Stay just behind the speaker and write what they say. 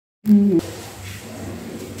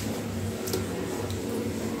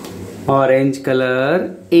Orange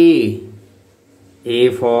color A.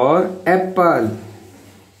 A for apple.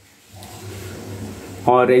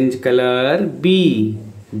 Orange color B.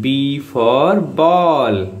 B for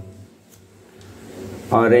ball.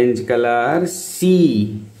 Orange color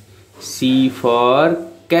C. C for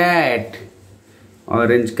cat.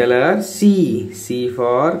 Orange color C. C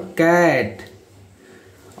for cat.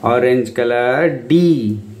 Orange color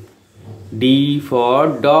D. D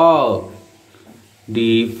for dog.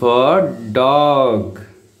 D for dog.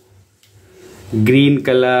 Green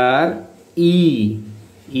color E.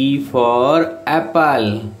 E for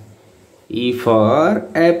apple. E for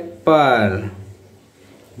apple.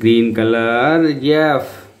 Green color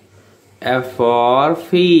F. F for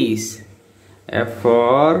fish. F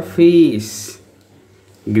for fish.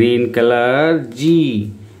 Green color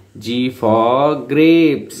G. G for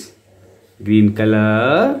grapes. Green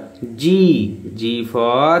color G. G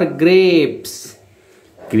for grapes.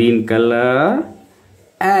 Green color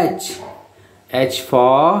H. H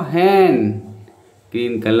for hen.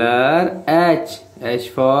 Green color H. H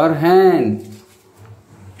for hen.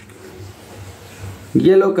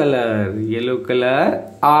 Yellow color. Yellow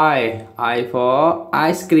color I. I for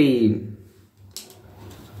ice cream.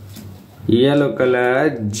 Yellow color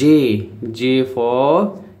J. J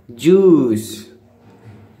for juice.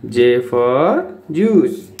 J for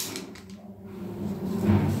juice.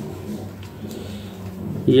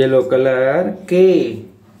 Yellow color K.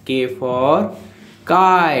 K for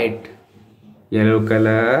kite. Yellow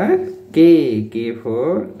color K. K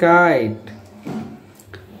for kite.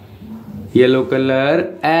 Yellow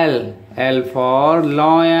color L. L for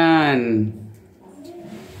lion.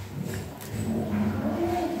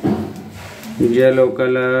 Yellow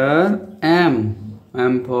color M.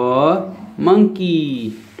 M for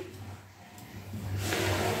monkey.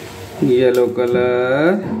 Yellow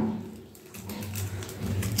color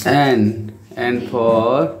N. N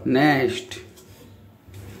for nest.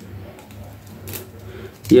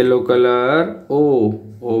 Yellow color O.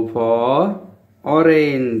 O for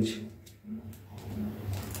orange.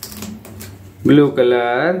 Blue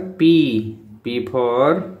color P. P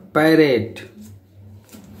for parrot.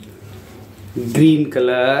 Green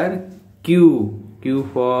color Q. Q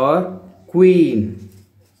for queen.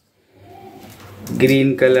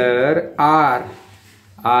 Green color R.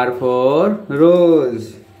 R for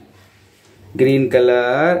rose. Green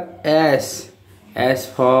color S. S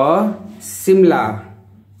for Simla.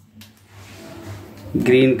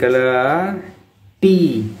 Green color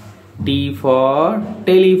T. T for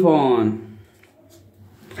telephone.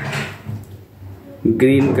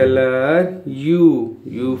 Green color U.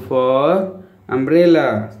 U for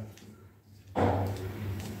umbrella.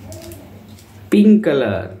 Pink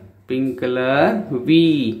color. Pink color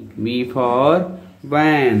V. V for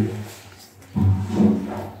van.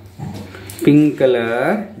 Pink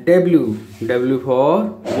color W. W for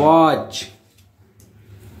watch.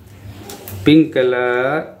 Pink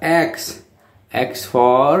color X. X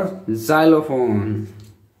for xylophone.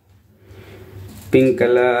 Pink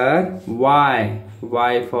color Y.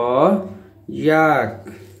 Y for yak.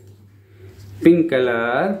 Pink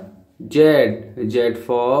color Z. Z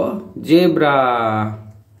for zebra.